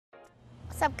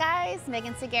What's up guys,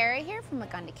 Megan Segura here from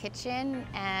Maganda Kitchen,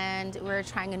 and we're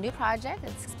trying a new project.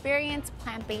 It's Experience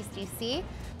Plant-Based DC.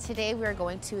 Today we're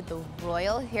going to the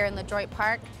Royal here in LeDroit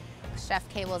Park. Chef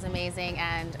Cable is amazing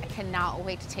and I cannot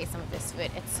wait to taste some of this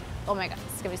food. Oh my god,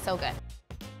 it's gonna be so good.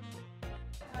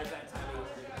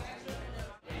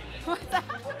 What's up?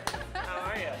 How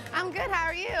are you? I'm good, how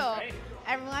are you? Great.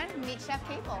 Everyone, meet Chef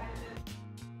Cable.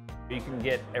 You can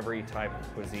get every type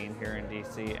of cuisine here in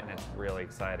DC, and it's really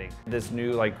exciting. This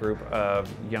new group of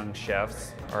young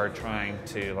chefs are trying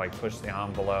to push the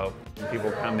envelope. When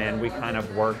people come in, we kind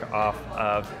of work off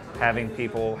of having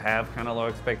people have kind of low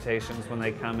expectations when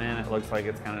they come in. It looks like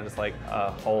it's kind of just like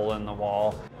a hole in the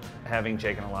wall. Having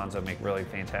Jake and Alonzo make really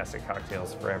fantastic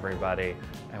cocktails for everybody,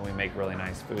 and we make really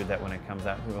nice food that when it comes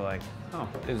out, people are like, oh,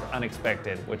 it was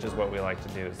unexpected, which is what we like to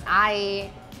do. I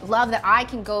love that I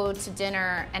can go to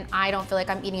dinner and I don't feel like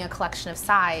I'm eating a collection of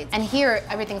sides. And here,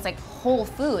 everything's like whole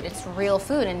food. It's real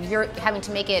food, and you're having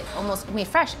to make it almost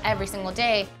fresh every single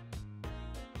day.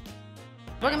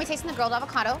 We're gonna be tasting the grilled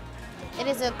avocado. It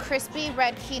is a crispy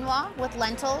red quinoa with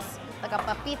lentils, like a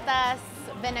papitas,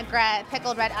 vinaigrette,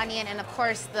 pickled red onion, and of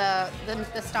course the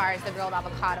stars, the grilled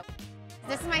avocado.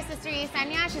 This is my sister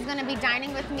Yesenia. She's gonna be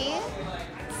dining with me.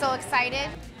 So excited.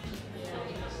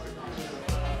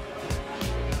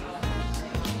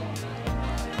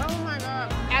 Oh my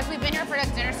god. As we've been here for this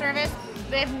dinner service,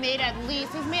 we've made at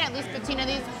least 15 of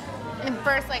these in the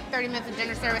first 30 minutes of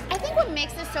dinner service. I think what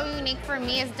makes this so unique for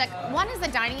me is one is the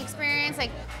dining experience.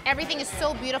 Everything is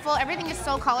so beautiful, everything is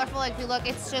so colorful. If you look,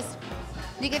 it's just,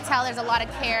 you can tell there's a lot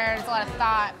of care, there's a lot of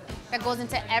thought that goes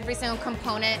into every single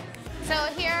component. So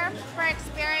here for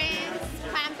Experience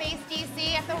Plant-Based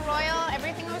DC at the Royal,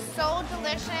 everything was so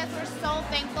delicious. We're so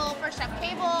thankful for Chef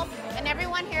Cable and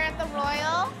everyone here at the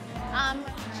Royal.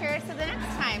 Cheers to the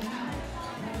next time.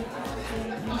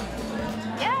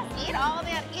 Yes, eat all of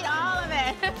it.